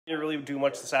Didn't really do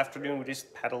much this afternoon. We just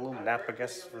had a little nap, I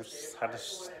guess. We just had a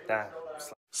nap.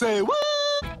 Say what?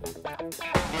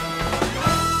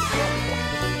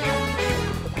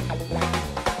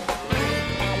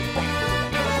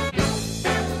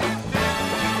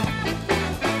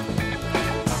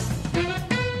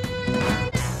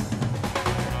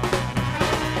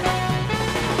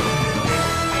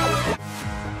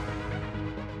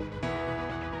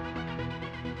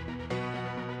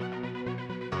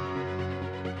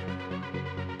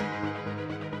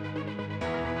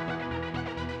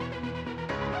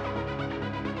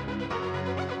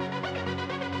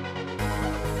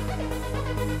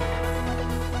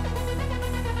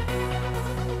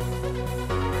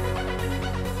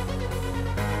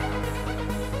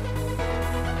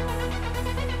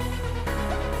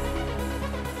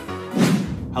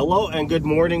 Hello and good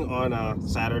morning on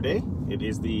Saturday. It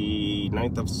is the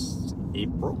 9th of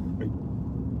April, right?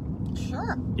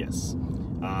 Sure. Yes.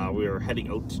 We are heading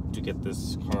out to get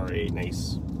this car a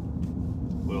nice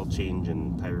oil change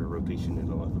and tire rotation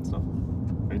and all that good stuff,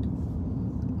 right?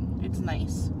 It's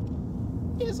nice.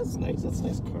 Yes, it's nice. It's a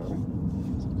nice car.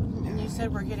 And you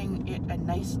said we're getting it a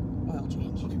nice oil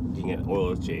change. Getting an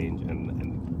oil change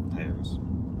and tires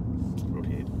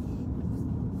rotated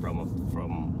from a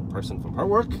person from her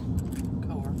work,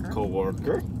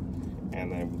 co-worker,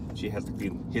 and then she has to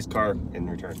clean his car in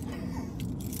return.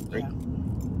 Right?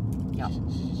 Yeah.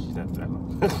 She's not that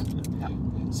long. Yeah.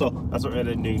 So that's what we're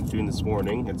doing this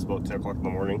morning. It's about 10 o'clock in the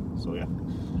morning. So yeah.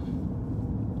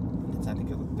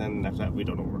 Then after that, we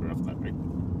don't know where we're after that, right?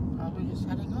 Probably just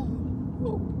heading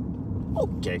home. Oh.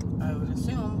 Okay. I would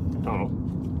assume. I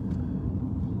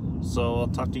don't know. So I'll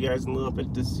talk to you guys in a little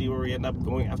bit to see where we end up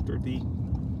going after the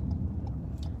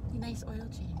nice oil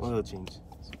change. Oil change.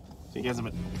 See you guys in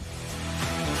a bit.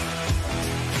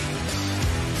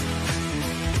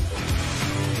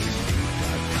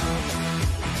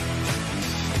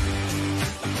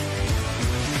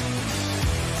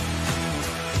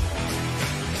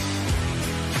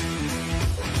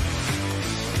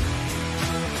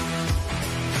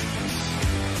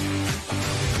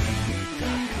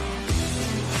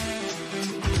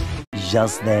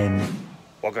 Just then.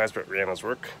 Well guys, we're at Rheanna's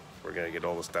work. We're gonna get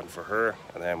all this done for her,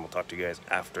 and then we'll talk to you guys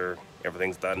after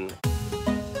everything's done.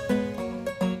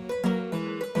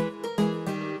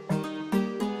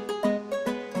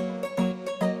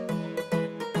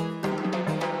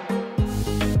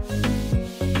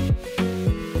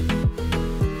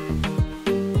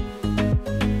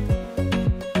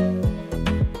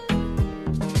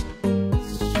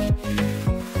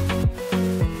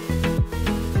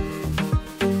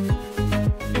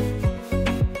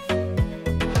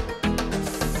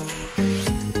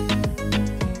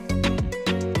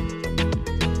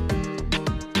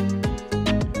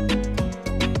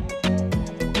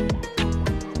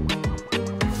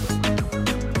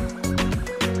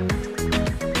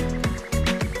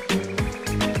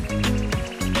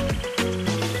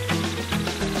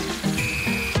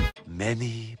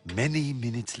 Many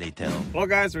minutes later. Well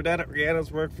guys, we're down at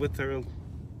Rheanna's work with her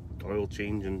oil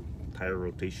change and tire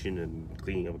rotation and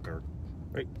cleaning of a car,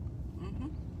 right?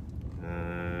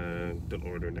 Don't know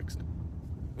where they're next.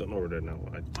 Don't know where they're now.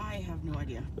 I have no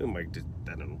idea. We might just,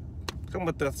 I don't know. Come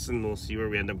with us and we'll see where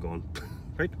we end up going,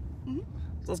 right? So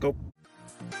let's go.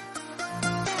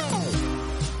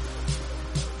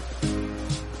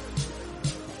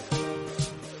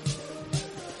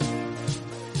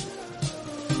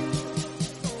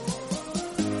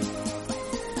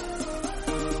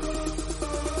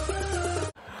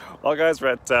 Well guys, we're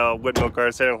at Windmill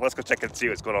Car Center. Let's go check and see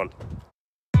what's going on.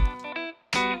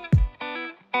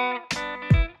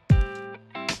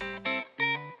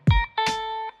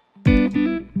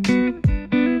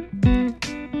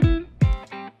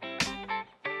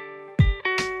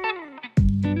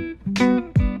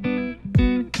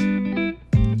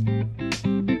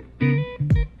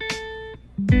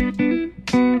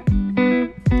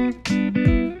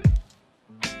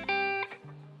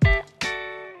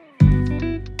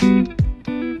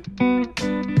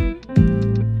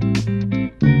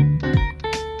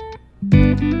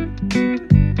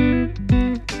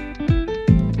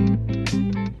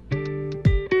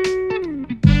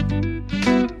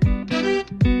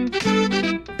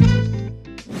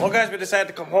 Well guys, we decided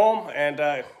to come home and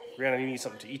Rheanna needs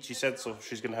something to eat, she said, so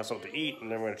she's gonna have something to eat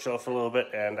and then we're gonna chill for a little bit,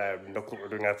 and I have no clue what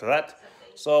we're doing after that.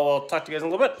 So I'll talk to you guys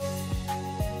in a little bit.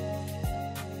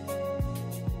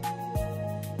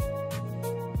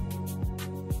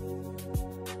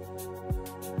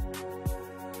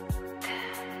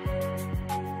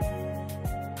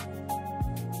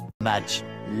 Much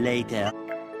later.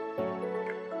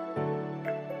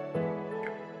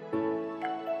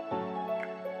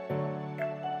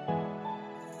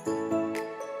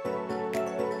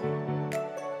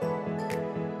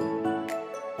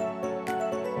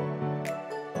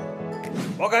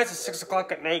 Well, guys, it's 6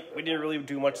 o'clock at night. We didn't really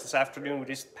do much this afternoon. We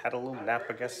just had a little nap,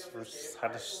 I guess. We just had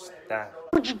a nap.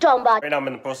 What you talking about? Right now, I'm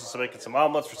in the process of making some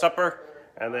omelets for supper,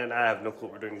 and then I have no clue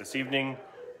what we're doing this evening.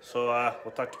 So,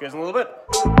 we'll talk to you guys in a little bit.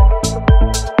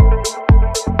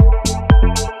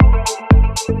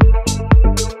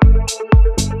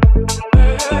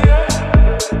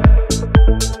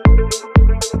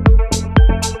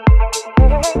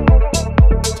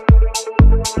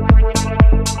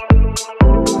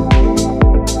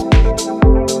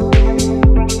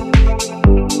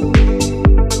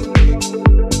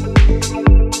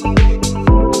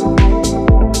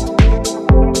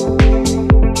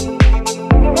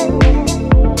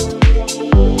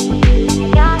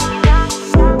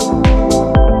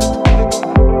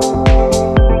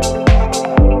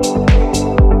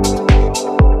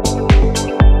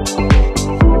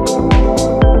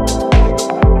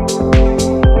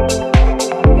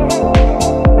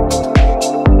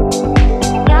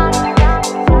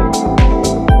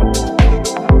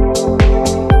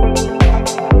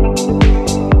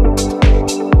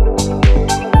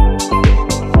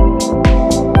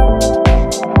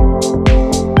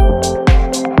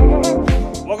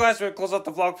 Guys, we're going to close out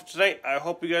the vlog for tonight. I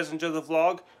hope you guys enjoyed the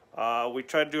vlog. We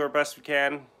tried to do our best we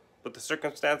can with the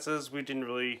circumstances. We didn't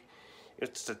really,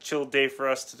 it's a chill day for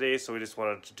us today, so we just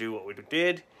wanted to do what we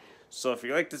did. So if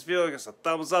you like this video, give us a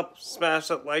thumbs up, smash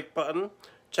that like button.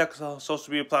 Check us out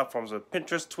social media platforms like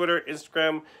Pinterest, Twitter,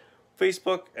 Instagram,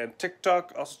 Facebook, and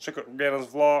TikTok. Also check out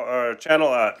Rheanna's vlog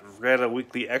channel at Rheanna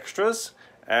Weekly Extras.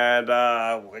 And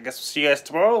I guess we'll see you guys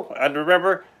tomorrow. And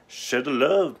remember, share the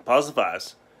love, positive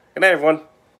vibes. Good night, everyone.